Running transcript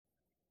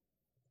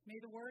May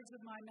the words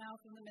of my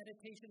mouth and the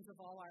meditations of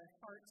all our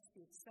hearts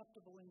be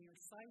acceptable in your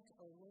sight,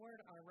 O Lord,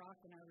 our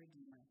rock and our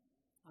redeemer.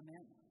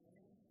 Amen.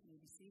 You may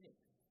be seated.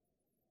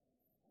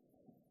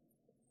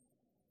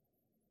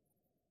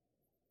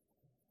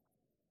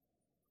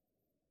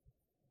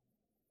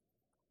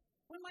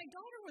 When my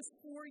daughter was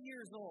 4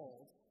 years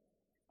old,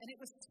 and it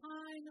was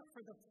time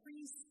for the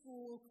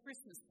preschool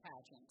Christmas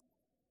pageant,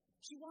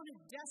 she wanted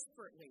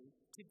desperately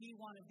to be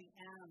one of the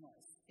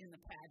animals in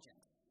the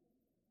pageant.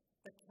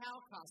 The cow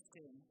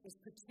costume was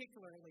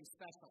particularly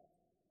special.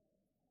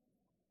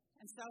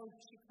 And so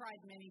she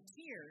cried many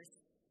tears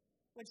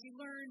when she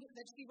learned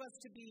that she was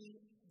to be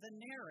the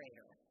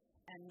narrator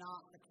and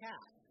not the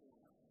cow.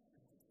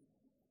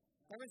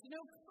 There was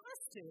no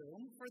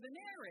costume for the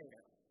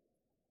narrator,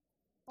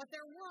 but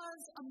there was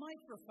a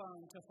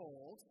microphone to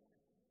hold.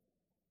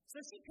 So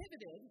she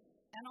pivoted,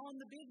 and on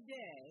the big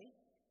day,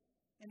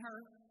 in her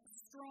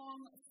strong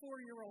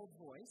 4-year-old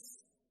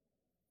voice,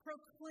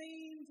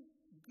 proclaimed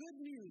good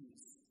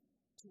news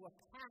to a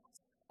packed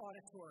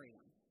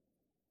auditorium.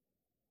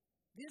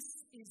 This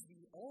is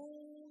the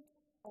old,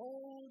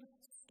 old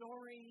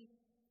story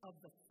of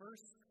the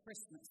first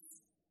Christmas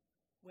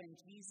when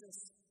Jesus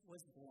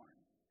was born.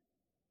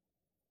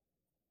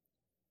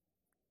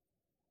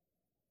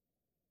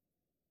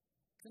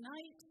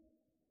 Tonight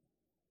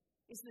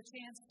is the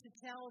chance to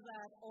tell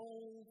that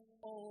old,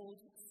 old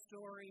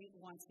story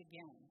once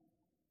again,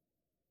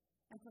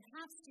 and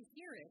perhaps to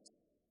hear it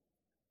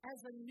as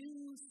a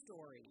new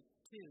story,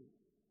 too.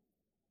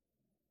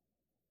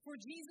 For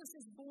Jesus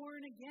is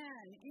born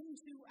again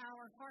into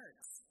our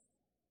hearts,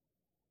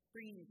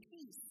 bringing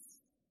peace,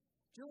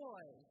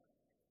 joy,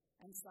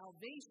 and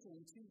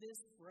salvation to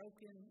this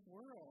broken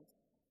world.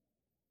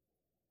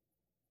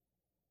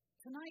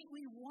 Tonight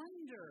we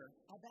wonder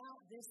about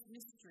this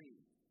mystery,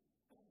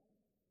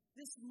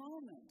 this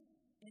moment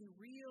in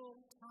real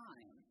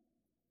time,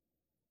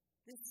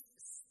 this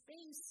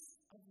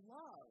space of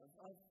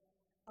love,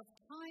 of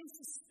time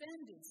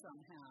suspended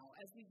somehow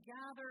as we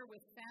gather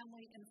with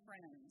family and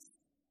friends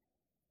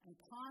and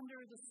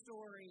ponder the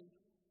story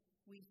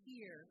we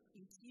hear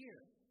each year.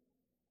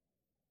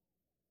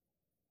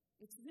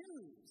 It's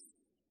news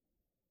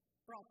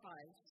brought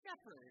by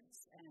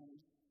shepherds and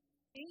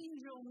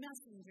angel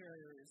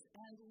messengers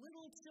and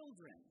little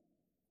children.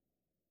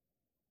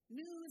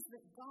 News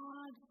that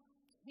God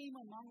came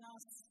among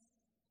us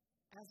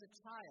as a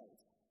child,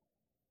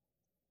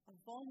 a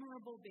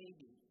vulnerable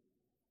baby,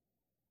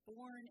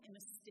 born in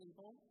a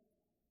stable,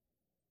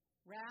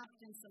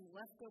 wrapped in some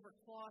leftover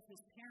cloth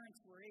his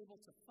parents were able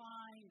to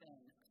find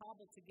and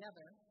cobble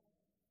together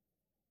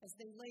as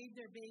they laid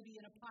their baby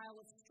in a pile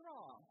of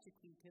straw to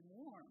keep him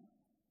warm.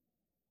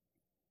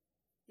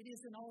 It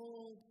is an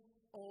old,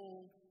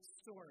 old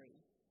story,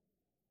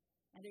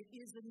 and it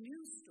is a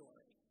new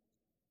story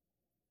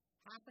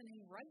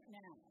happening right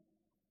now,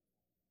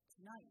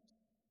 tonight,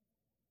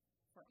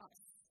 for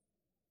us.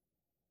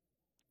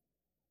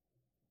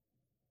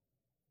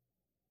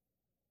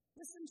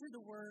 Listen to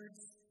the words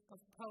of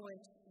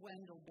poet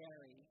Wendell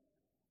Berry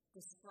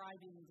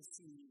describing the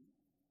scene.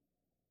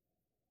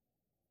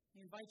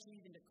 I invite you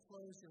even to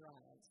close your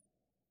eyes.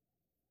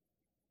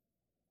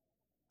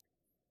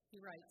 He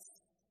writes,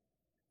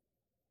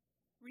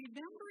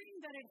 "Remembering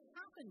that it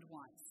happened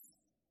once,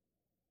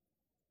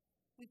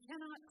 we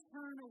cannot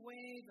turn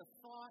away the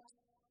thought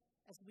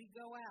as we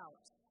go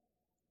out,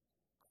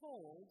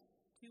 cold,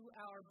 to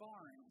our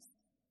barns,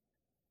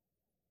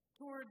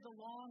 toward the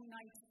long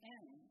night's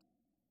end,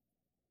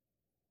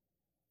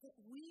 that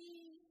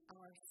we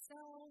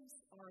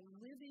ourselves are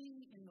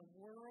living in the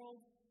world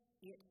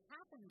it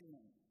happened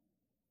in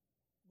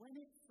when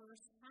it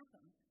first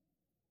happened.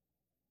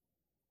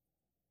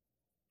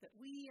 That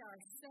we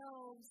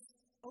ourselves,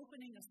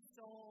 opening a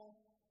stall,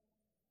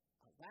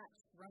 a latch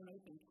thrown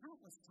open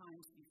countless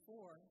times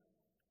before,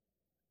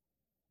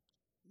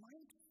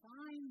 might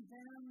find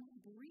them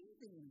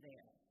breathing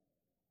there,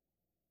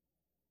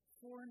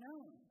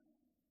 foreknown.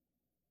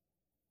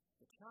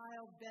 The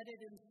child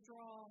bedded in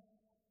straw,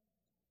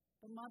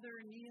 the mother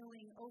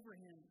kneeling over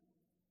him,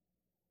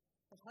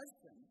 the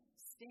husband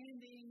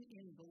standing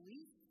in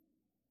belief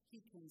he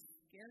can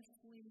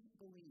scarcely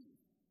believe,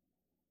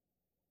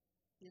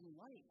 in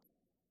light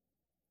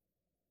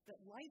that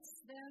lights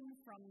them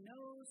from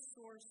no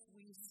source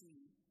we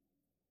see.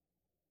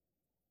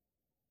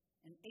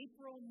 An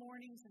April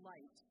morning's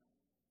light,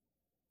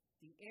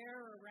 the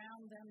air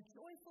around them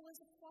joyful as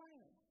a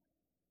choir.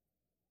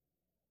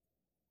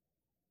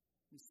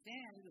 We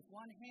stand with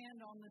one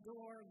hand on the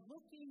door,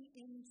 looking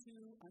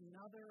into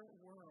another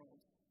world.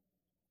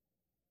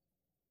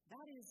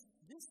 That is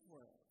this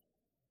world.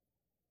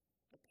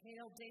 The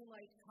pale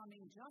daylight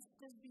coming just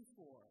as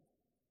before.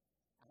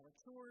 Our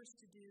chores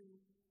to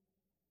do.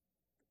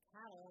 The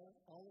cattle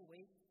all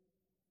awake.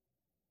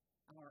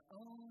 Our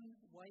own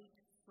white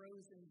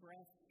frozen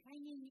breath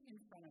hanging in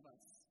front of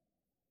us.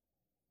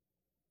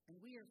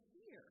 And we are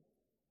here,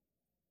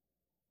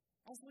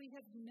 as we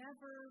have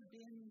never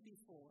been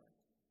before.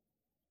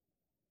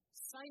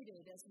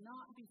 Sighted as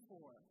not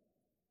before,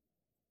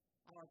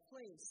 our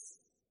place,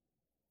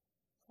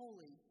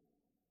 holy,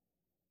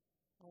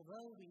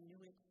 although we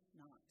knew it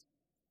not.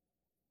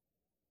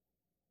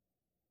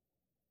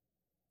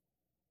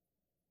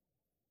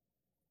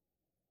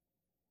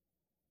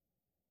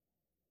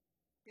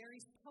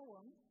 Barry's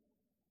poem,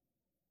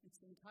 it's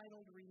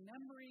entitled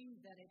Remembering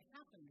That It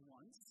Happened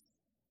Once,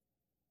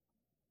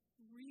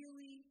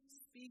 really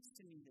speaks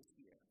to me this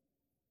year.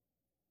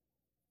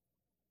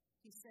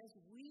 He says,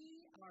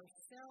 we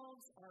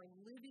ourselves are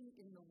living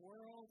in the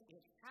world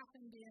it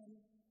happened in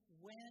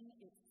when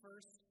it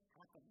first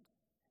happened.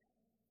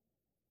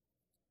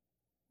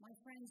 My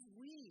friends,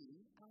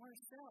 we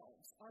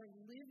ourselves are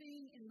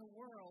living in the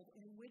world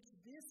in which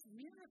this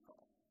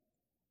miracle,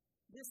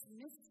 this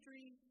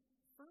mystery,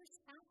 first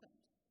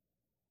happened.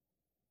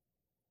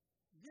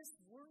 This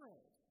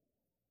world,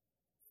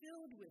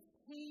 filled with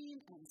pain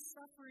and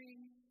suffering,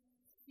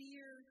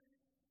 fear,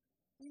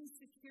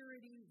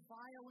 insecurity,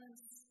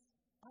 violence,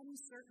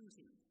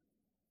 uncertainty.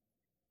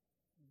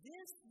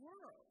 This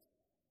world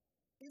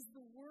is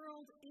the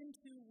world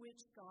into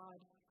which God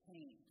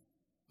came.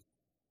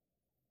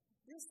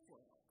 This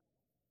world,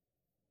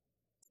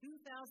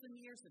 2,000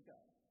 years ago.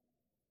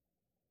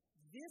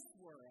 This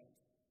world,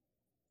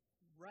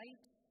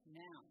 right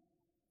now.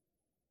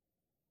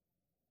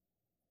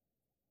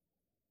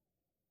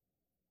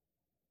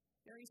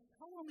 Barry's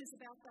poem is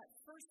about that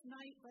first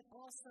night, but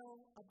also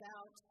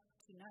about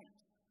tonight.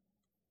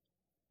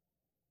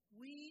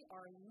 We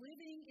are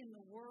living in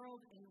the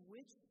world in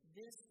which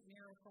this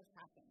miracle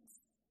happens.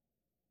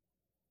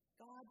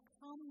 God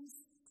comes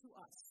to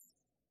us.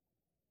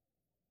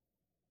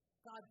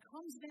 God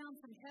comes down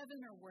from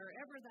heaven or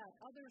wherever that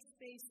other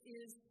space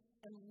is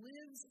and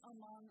lives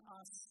among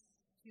us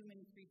human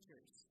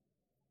creatures.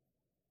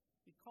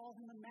 We call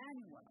him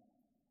Emmanuel,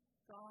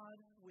 God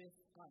with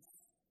us.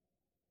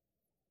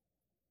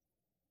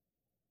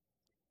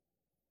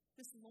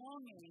 This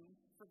longing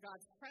for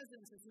God's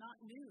presence is not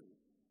new.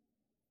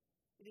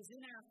 It is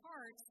in our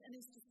hearts and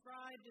is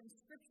described in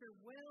Scripture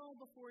well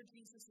before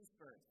Jesus'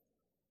 birth.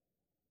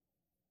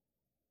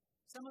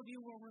 Some of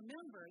you will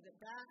remember that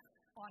back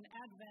on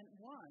Advent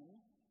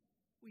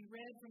 1, we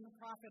read from the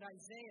prophet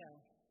Isaiah,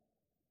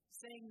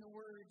 saying the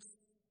words,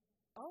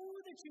 "Oh,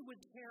 that you would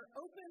tear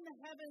open the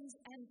heavens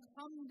and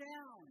come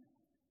down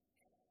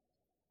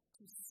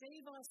to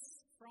save us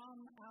from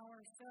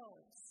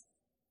ourselves,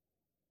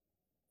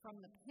 from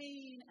the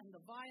pain and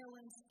the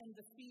violence and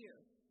the fear.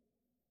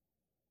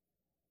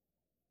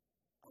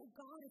 Oh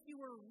God, if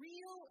you are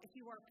real, if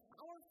you are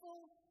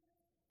powerful,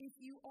 if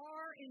you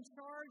are in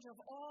charge of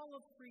all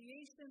of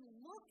creation,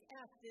 look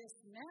at this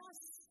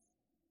mess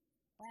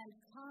and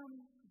come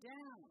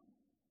down."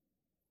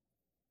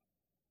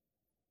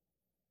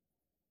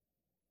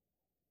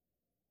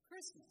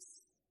 Christmas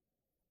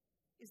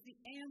is the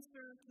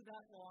answer to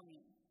that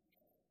longing,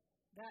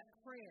 that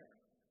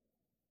prayer.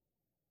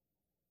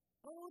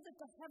 Oh, that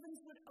the heavens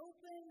would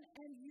open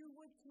and you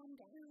would come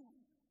down.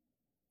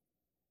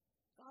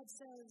 God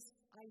says,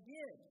 I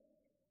did.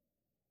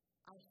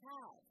 I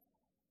have.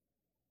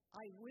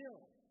 I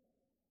will.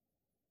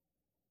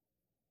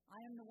 I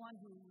am the one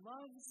who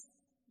loves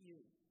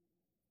you.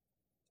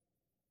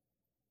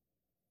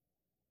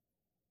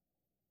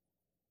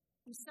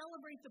 We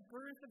celebrate the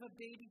birth of a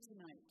baby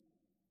tonight.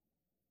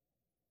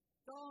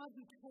 God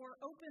who tore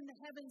open the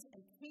heavens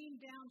and came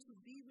down to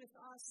be with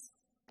us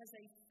as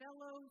a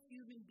fellow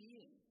human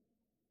being,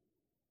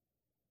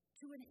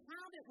 to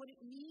inhabit what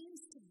it means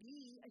to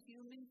be a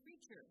human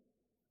creature.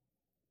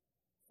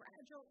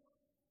 Fragile,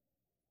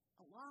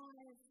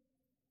 alive,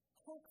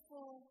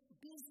 hopeful,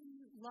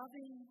 busy,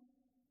 loving,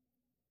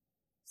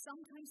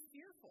 sometimes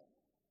fearful.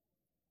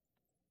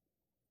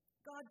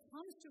 God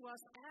comes to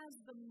us as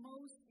the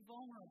most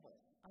vulnerable,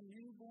 a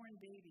newborn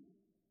baby,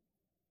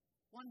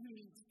 one who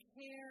needs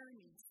care,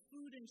 needs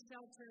food and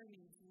shelter,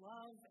 needs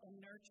love and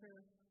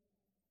nurture,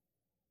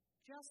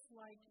 just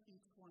like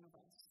each one of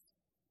us.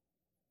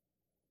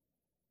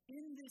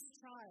 In this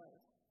child,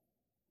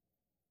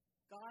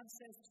 God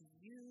says to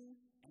you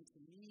and to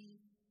me,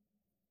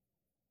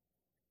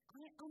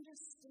 I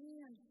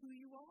understand who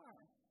you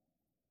are,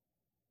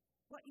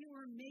 what you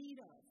are made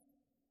of,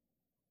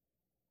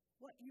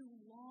 what you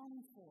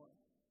long for,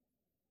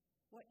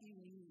 what you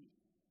need.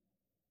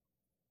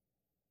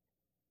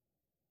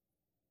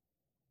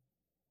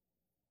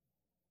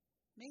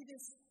 May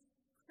this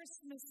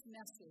Christmas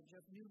message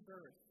of new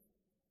birth,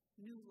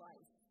 new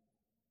life,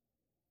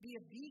 be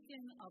a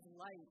beacon of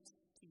light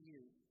to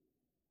you.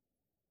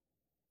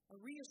 A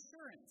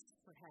reassurance,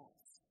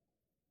 perhaps.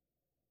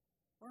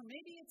 Or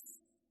maybe it's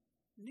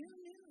new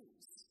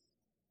news.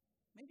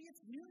 Maybe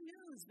it's new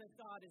news that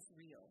God is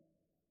real,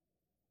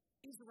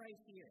 is right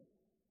here,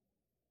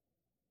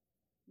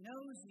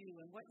 knows you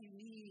and what you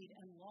need,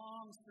 and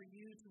longs for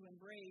you to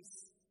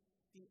embrace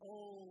the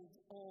old,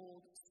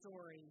 old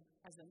story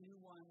as a new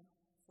one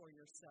for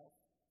yourself.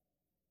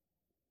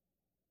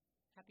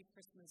 Happy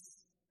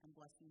Christmas and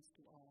blessings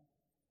to all.